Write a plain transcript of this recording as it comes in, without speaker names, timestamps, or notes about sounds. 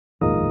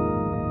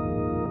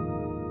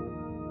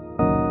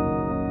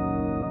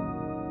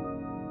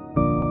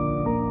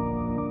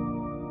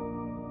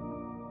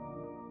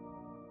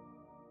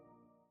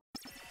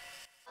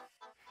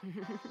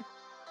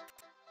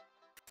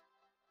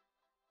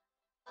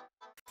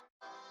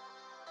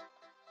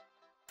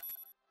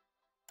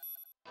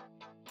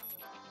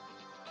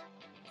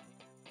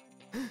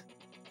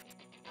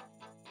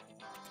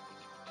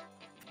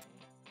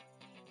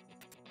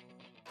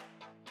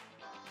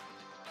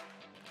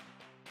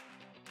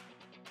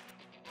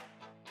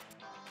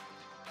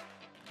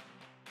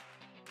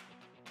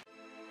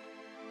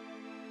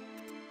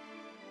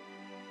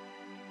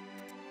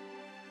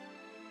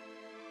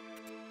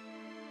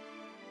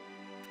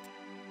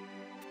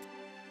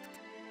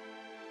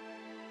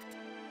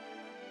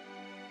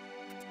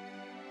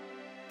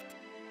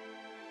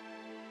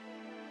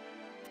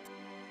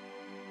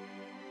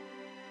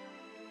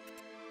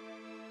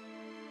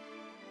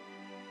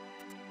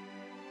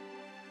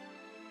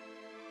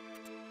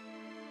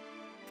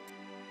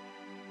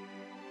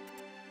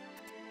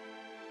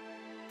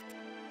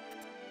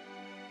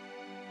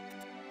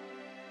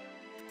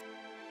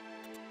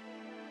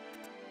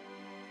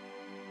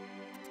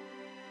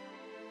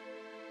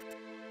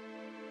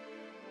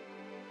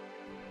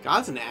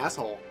God's an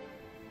asshole.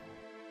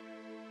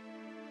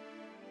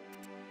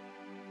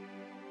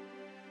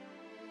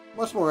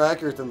 Much more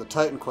accurate than the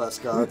Titan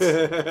Quest gods.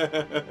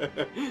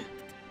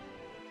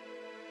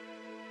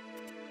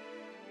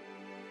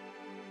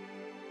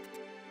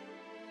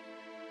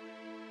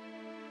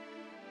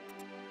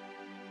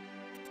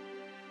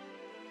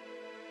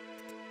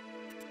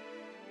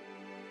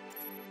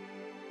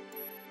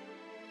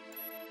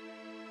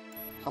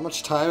 How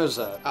much time is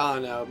that? I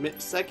don't know.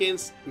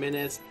 Seconds,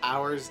 minutes,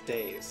 hours,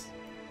 days.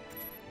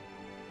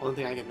 Only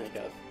thing I can think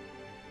of.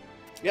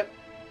 Yep.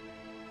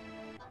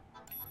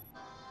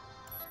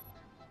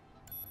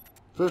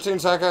 15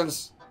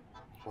 seconds.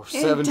 Or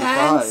In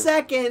 75. 10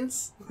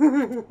 seconds!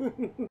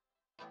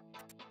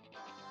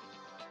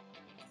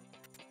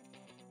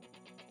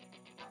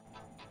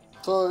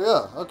 So,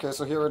 yeah. Okay,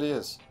 so he already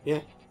is.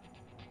 Yeah.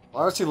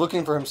 Why was he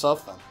looking for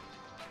himself, then?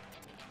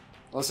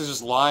 Unless he's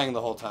just lying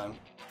the whole time.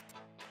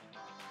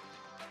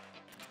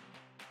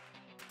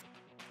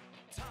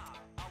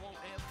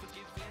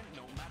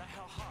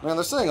 Man,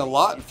 they're saying a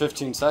lot in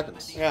 15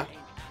 seconds. Yeah.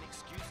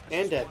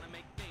 And dead.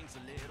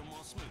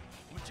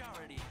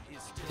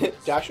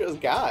 Joshua's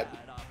God.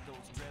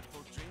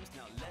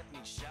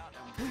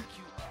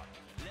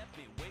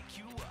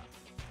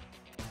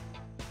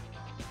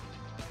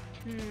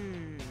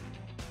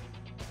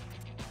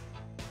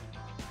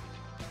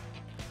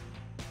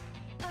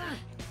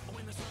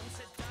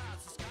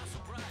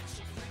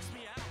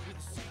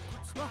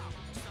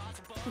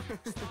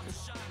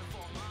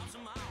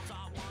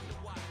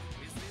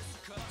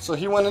 So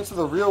he went into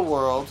the real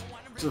world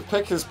to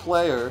pick his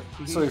player.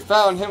 So he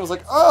found him, was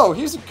like, oh,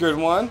 he's a good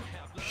one.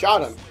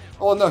 Shot him.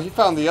 Oh, no, he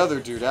found the other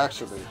dude,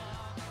 actually.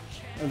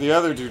 And the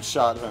other dude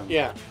shot him.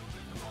 Yeah.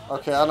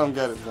 Okay, I don't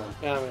get it then.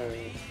 Yeah,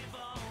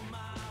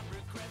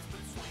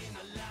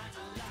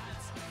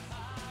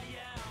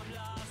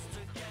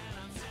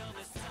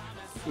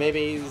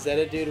 maybe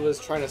Zeta dude was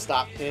trying to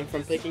stop him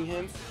from picking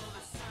him.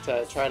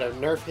 To try to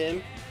nerf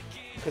him.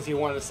 Because he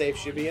wanted to save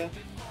Shibuya.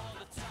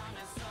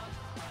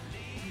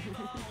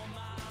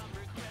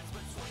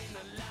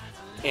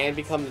 And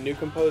become the new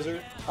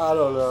composer. I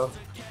don't know.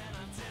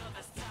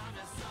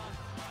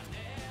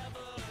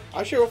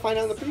 I'm sure we'll find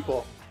out in the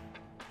prequel.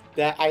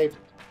 That I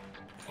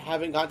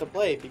haven't got to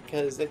play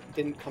because it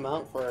didn't come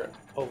out for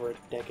over a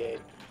decade.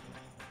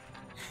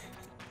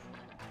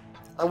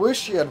 I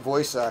wish he had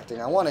voice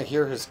acting. I want to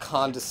hear his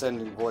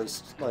condescending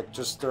voice, like,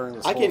 just during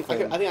this whole thing.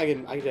 I think I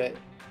can do it.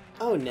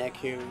 Oh,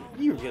 Neku,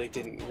 you really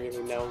didn't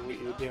really know what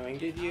you were doing,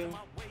 did you?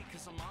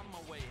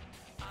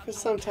 For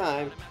some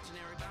time,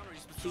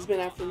 he's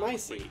been after my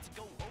seat.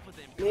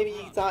 Maybe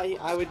he thought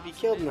I would be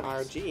killed in the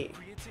RG.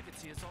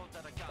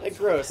 A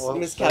gross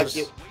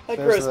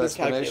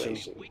miscalculation.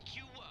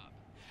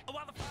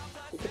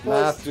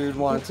 Math dude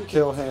wanted to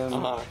kill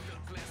him.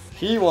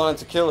 He wanted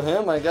to kill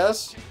him, I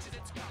guess.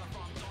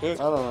 I don't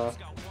know.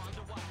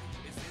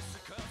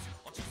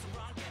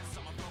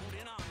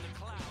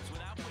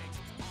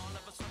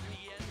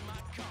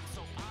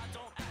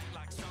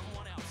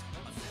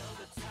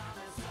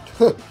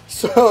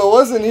 So it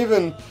wasn't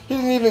even, he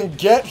didn't even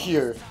get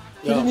here.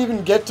 He didn't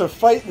even get to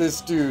fight this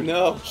dude.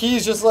 No.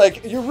 He's just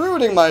like, you're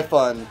ruining my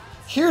fun.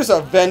 Here's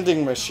a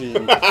vending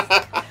machine.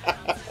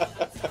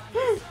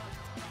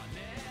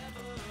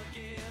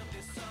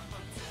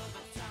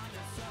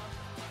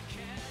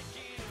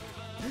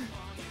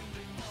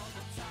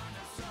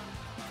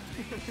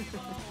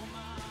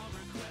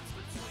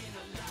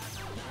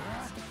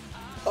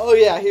 Oh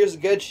yeah, here's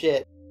good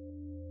shit.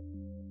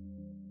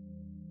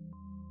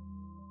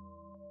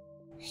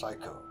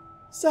 Psycho.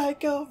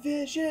 Psycho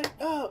Vision.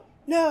 Oh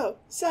no,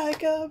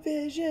 Psycho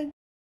Vision.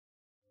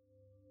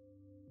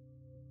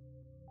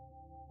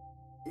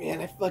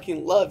 Man, I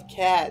fucking love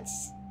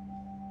cats.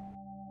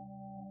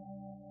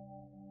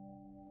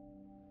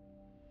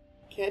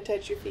 Can't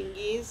touch your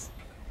fingies.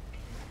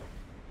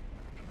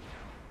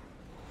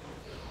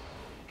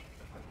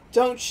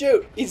 Don't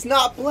shoot. He's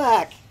not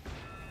black.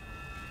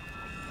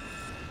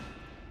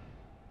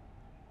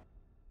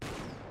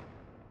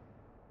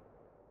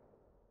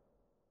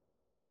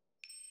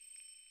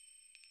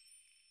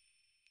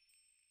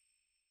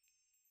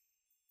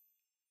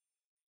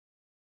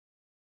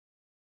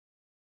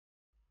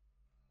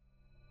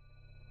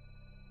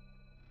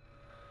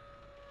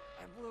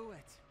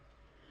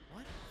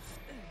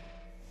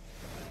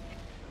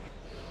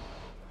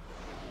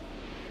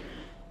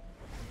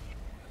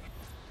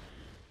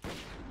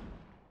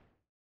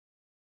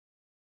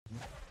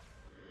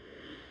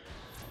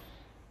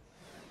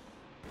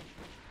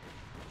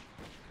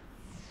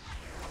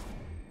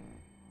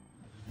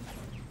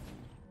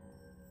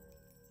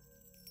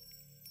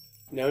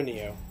 No,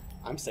 Neo.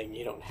 I'm saying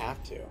you don't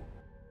have to.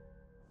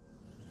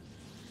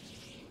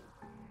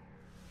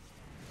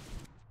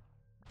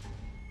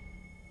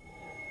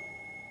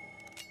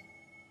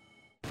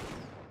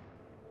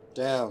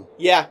 Damn.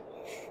 Yeah.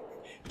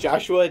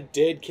 Joshua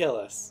did kill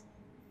us.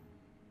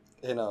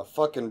 In a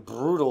fucking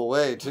brutal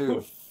way,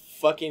 too.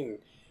 Fucking...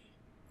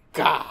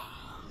 Gah!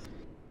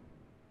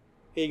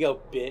 Here you go,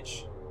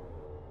 bitch.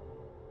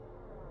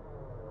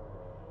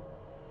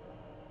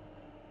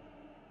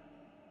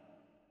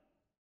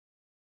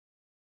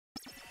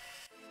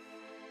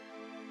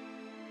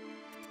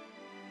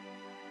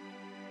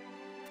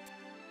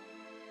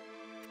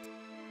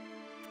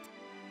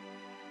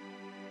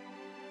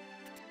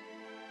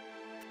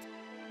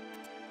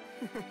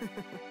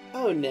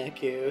 Oh,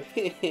 Neku.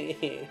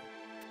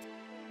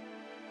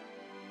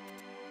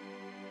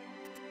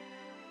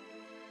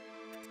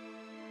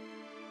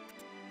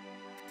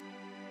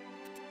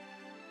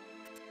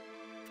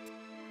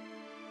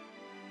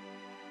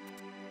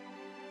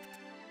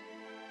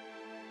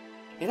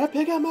 And I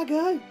pick out my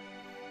gun.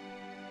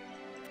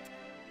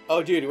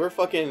 Oh, dude, we're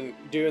fucking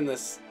doing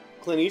this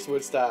Clint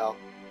Eastwood style.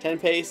 10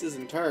 paces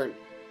and turn.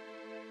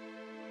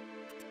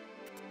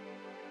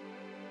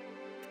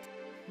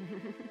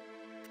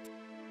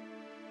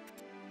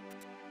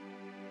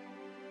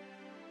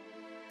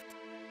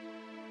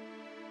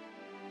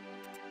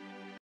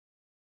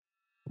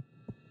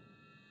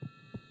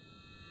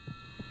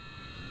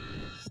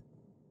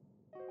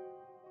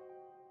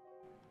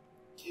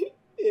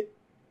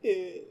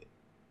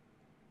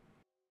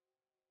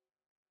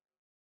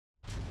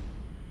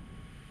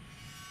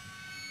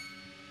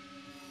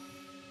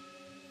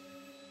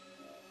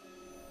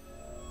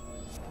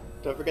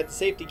 Don't forget the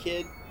safety,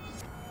 kid.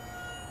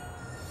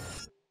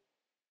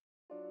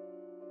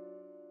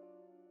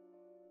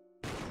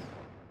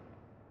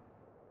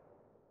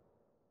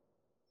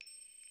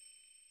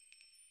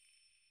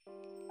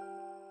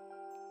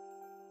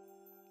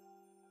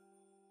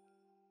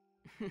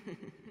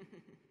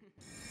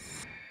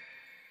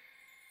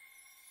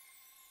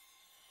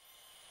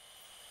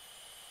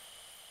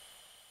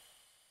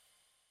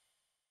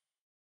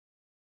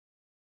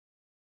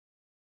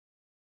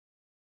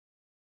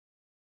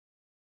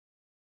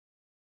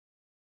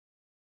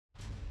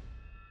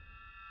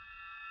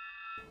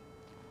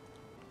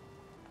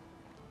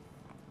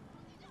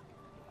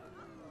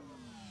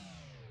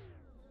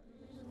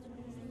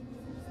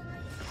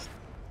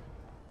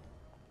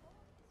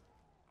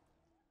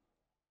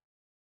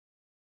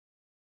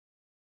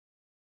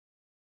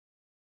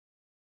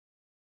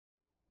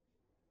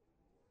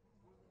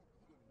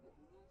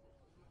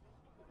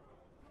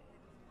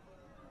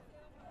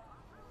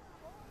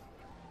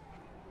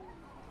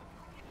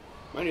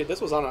 Mind you,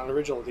 this was on an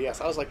original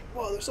DS. I was like,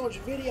 whoa, there's so much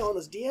video on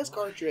this DS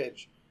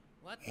cartridge.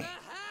 What the hell?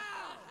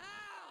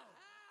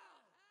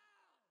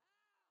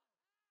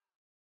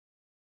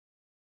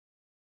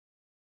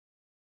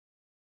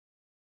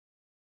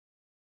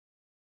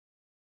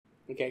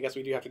 Okay, I guess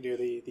we do have to do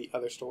the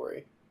other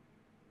story.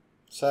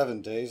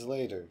 7 days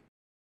later.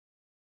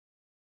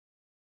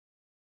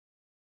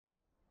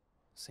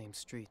 Same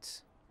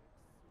streets.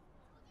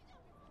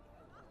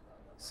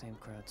 Same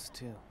crowds,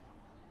 too.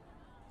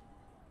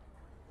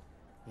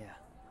 Yeah.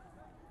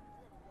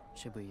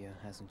 Shibuya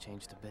hasn't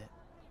changed a bit.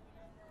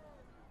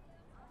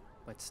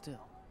 But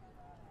still,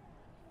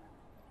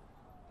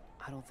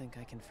 I don't think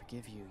I can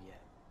forgive you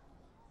yet.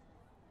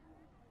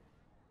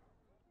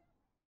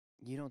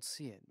 You don't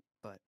see it,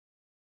 but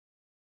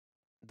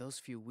those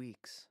few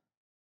weeks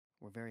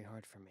were very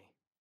hard for me.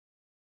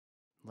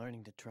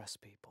 Learning to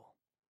trust people.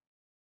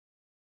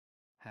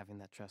 Having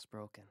that trust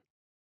broken.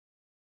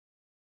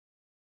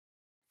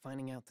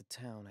 Finding out the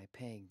town I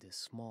pegged is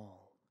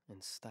small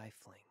and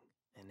stifling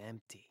and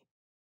empty.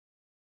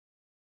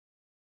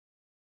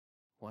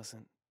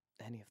 Wasn't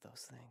any of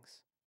those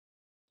things.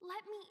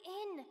 Let me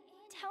in!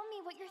 Tell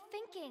me what you're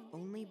thinking!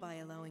 Only by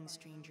allowing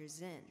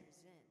strangers in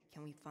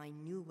can we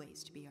find new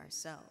ways to be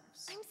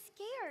ourselves. I'm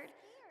scared.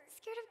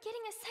 Scared of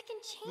getting a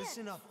second chance.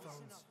 Listen up,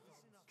 Phones.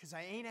 Cause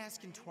I ain't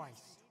asking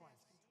twice.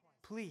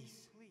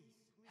 Please,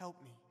 help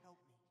me.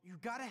 You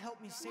gotta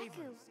help me save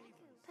her. Neku,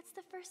 that's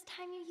the first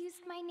time you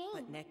used my name.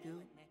 But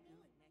Neku,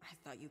 I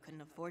thought you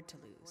couldn't afford to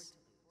lose.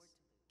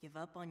 Give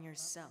up on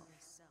yourself,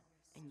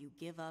 and you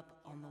give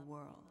up on the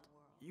world.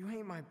 You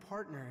ain't my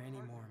partner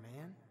anymore,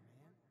 man.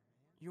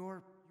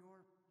 You're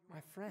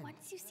my friend.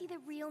 Once you see the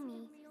real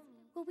me,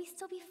 will we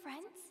still be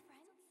friends?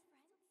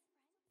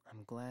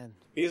 I'm glad.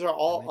 These are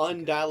all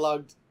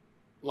undialogued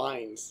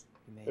lines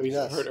You made that we me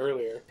just heard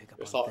earlier. pick up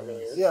Or on saw things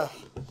earlier. Yeah.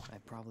 I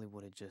probably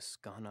would have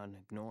just gone on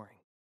ignoring.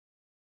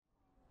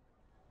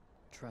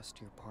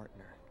 Trust your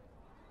partner.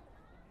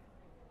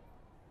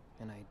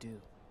 And I do.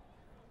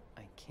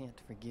 I can't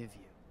forgive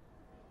you,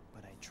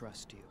 but I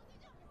trust you.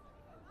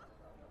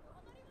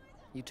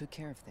 You took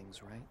care of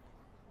things, right?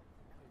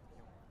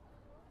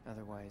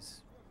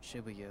 Otherwise,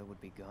 Shibuya would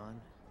be gone,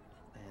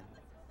 and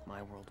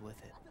my world with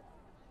it.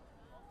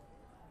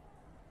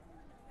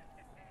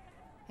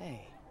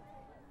 Hey,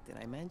 did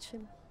I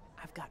mention?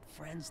 I've got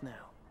friends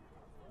now.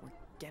 We're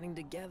getting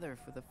together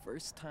for the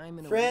first time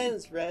in a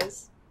Friends, week.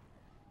 Res.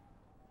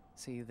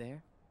 See you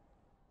there?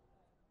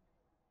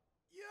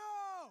 Yo!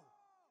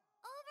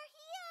 Over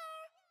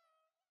here!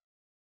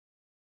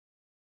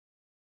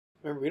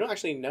 Remember, we don't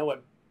actually know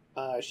what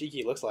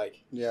Shiki looks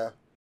like. Yeah.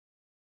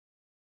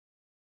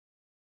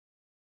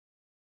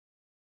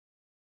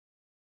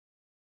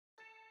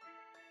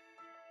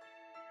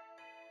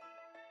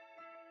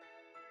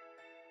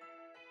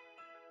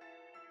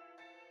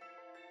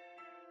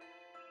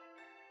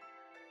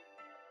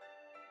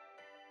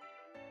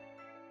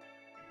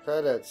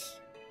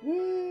 Credits.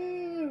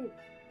 Woo!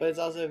 But it's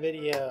also a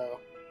video.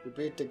 You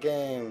beat the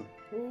game.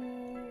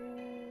 Woo!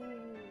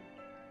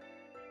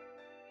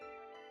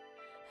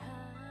 How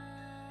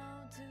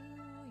do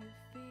you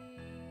feel?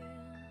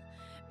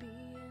 Be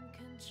in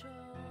control.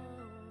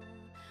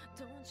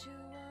 Don't you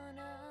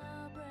wanna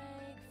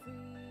break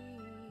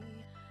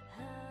free?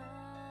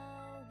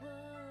 How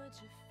would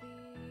you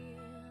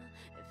feel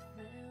if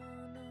there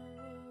were no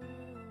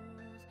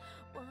rules?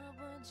 What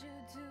would you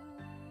do?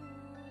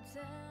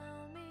 Tell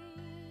me.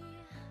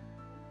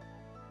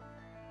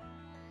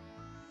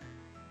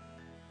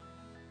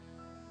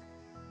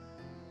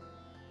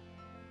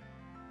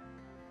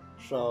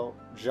 So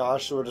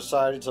Joshua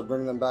decided to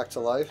bring them back to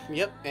life.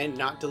 Yep, and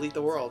not delete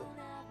the world.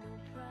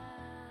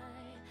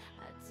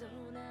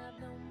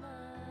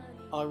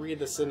 I'll read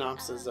the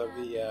synopsis of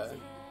the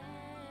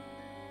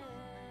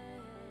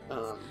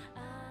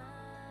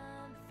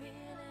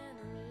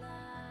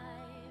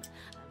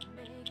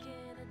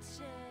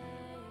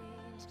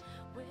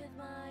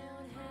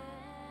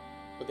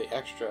with the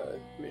extra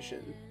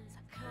mission.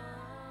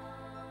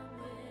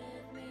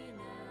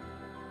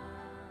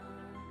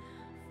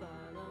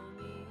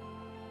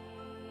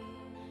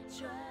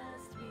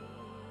 Trust me.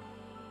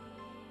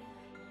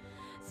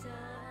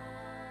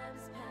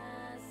 Time's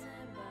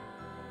passing by.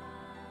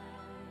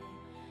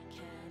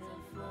 Can't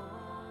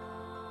afford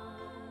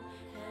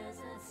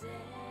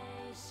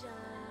hesitation.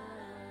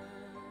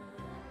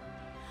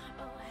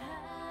 Oh,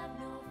 have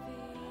no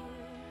fear.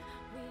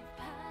 We've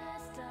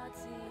passed our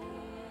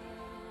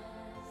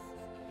tears.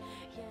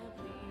 Yeah,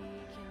 we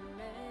can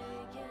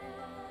make it.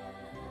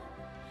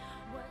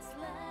 What's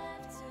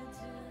left to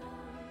do?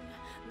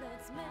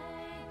 Let's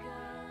make a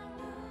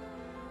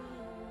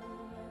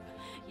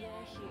yeah,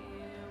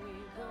 here we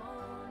go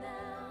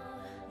now.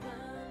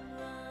 Run,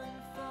 run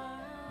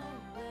far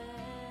away.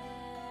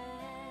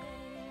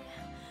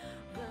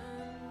 Run,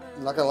 run.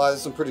 I'm not gonna lie, this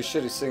is some pretty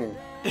shitty singing.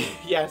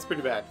 Yeah, it's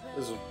pretty bad.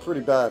 This is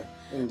pretty bad,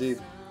 indeed.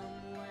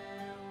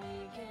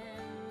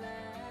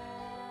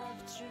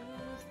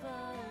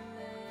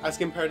 As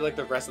compared to like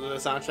the rest of the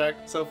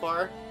soundtrack so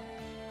far.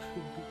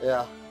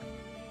 Yeah.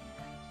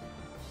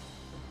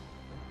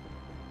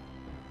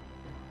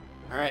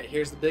 Alright,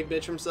 here's the big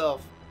bitch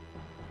himself.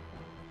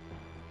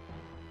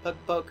 Poke,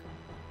 poke.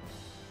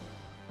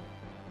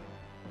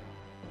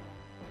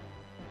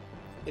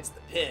 It's the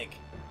pig.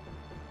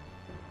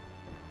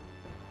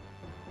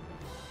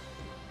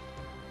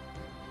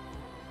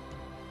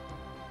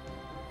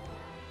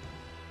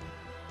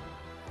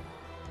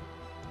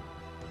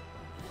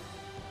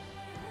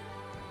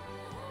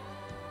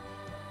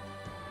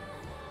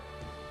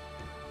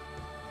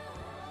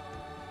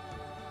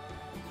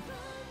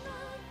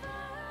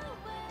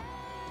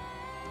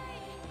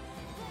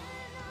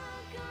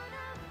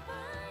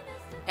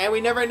 And we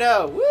never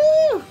know.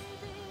 Woo!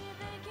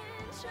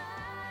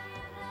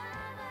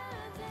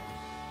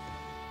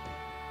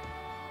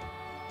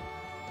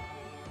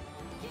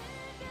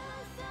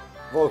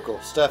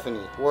 Vocal, Stephanie.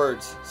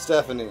 Words,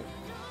 Stephanie.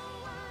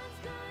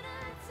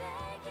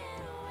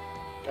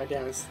 God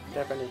damn it,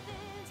 Stephanie.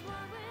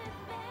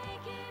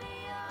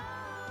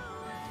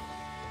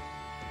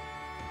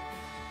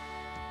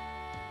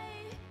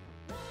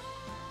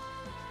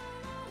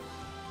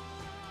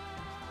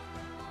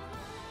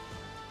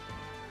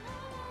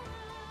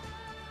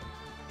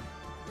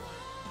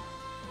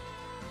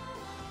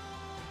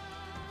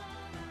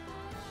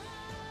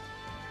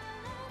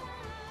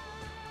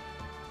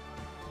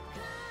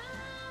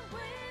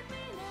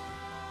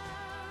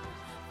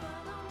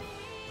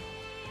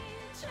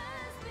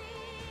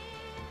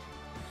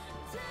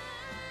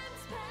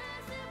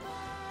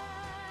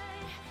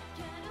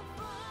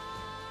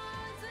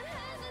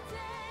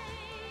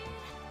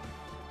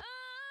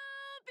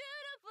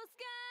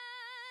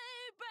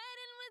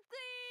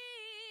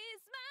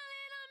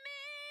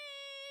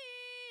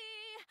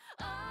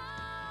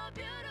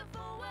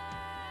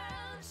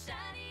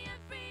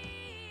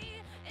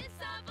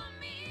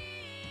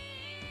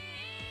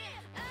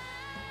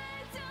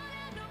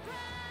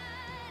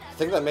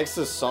 The thing that makes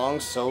this song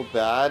so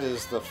bad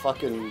is the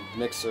fucking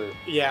mixer.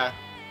 Yeah.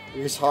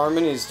 These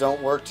harmonies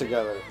don't work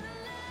together.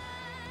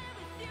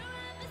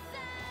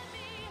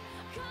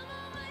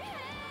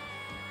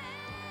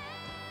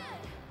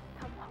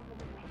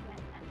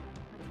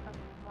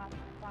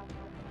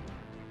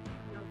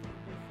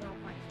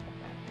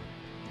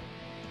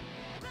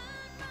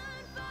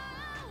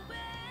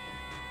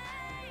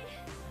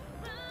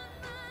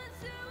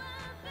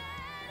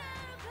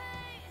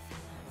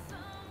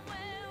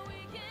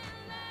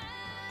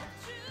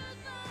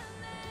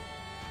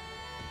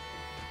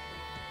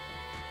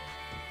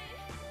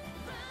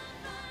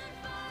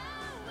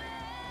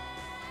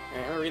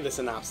 I'm gonna read the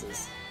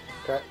synopsis.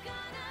 Okay.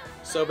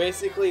 So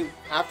basically,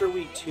 after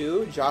week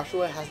 2,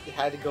 Joshua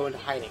had to go into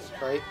hiding,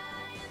 right?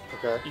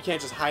 Okay. You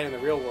can't just hide in the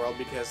real world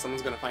because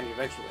someone's gonna find you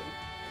eventually.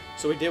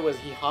 So what he did was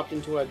he hopped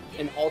into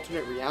an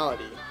alternate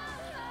reality,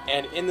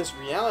 and in this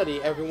reality,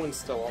 everyone's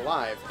still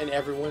alive, and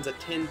everyone's a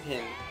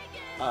 10-pin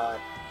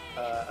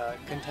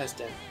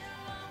contestant.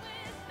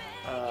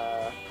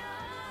 Let's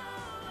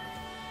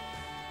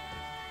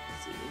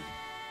see.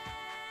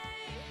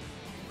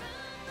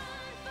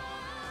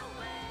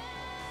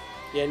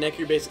 Yeah,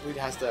 Neku basically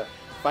has to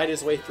fight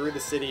his way through the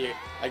city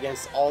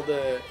against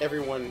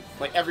everyone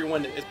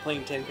is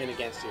playing 10-pin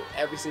against you.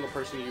 Every single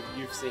person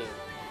you've seen,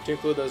 to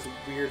include those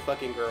weird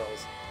fucking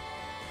girls.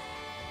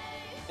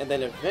 And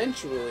then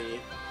eventually,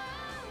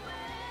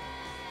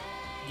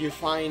 you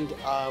find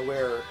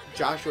where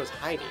Joshua's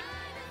hiding.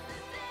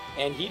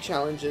 And he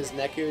challenges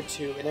Neku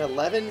to an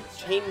 11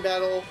 chain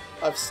battle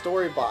of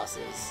story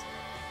bosses.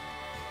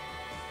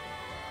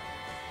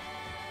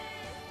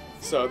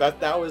 So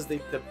that was the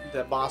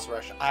boss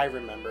rush I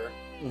remember.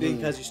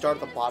 Because you start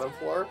at the bottom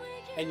floor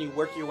and you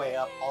work your way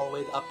up all the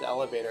way up the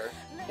elevator,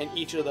 and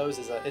each of those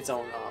is its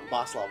own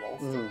boss level.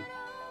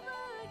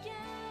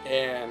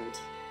 And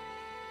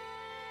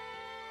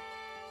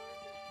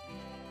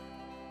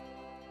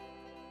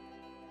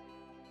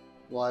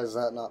why is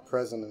that not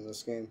present in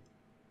this game?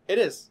 it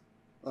is.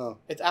 Oh.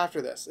 It's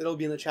after this. It'll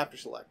be in the chapter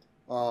select.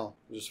 Oh.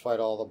 Just fight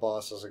all the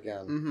bosses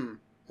again.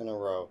 In a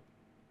row.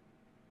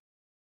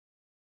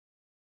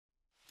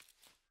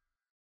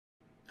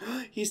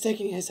 He's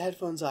taking his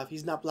headphones off.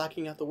 He's not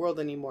blacking out the world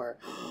anymore.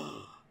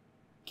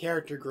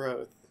 Character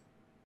growth.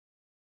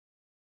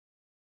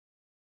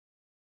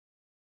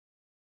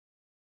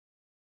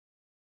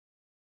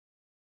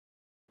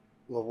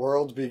 The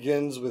world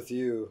begins with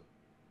you.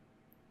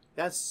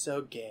 That's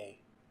so gay.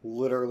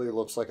 Literally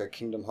looks like a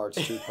Kingdom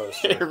Hearts 2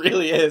 poster. It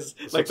really is.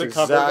 It Like the looks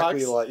cover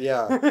exactly box. like,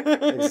 yeah,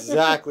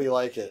 exactly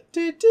like it.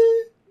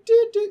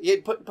 Yeah,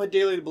 put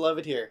Dearly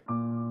Beloved here.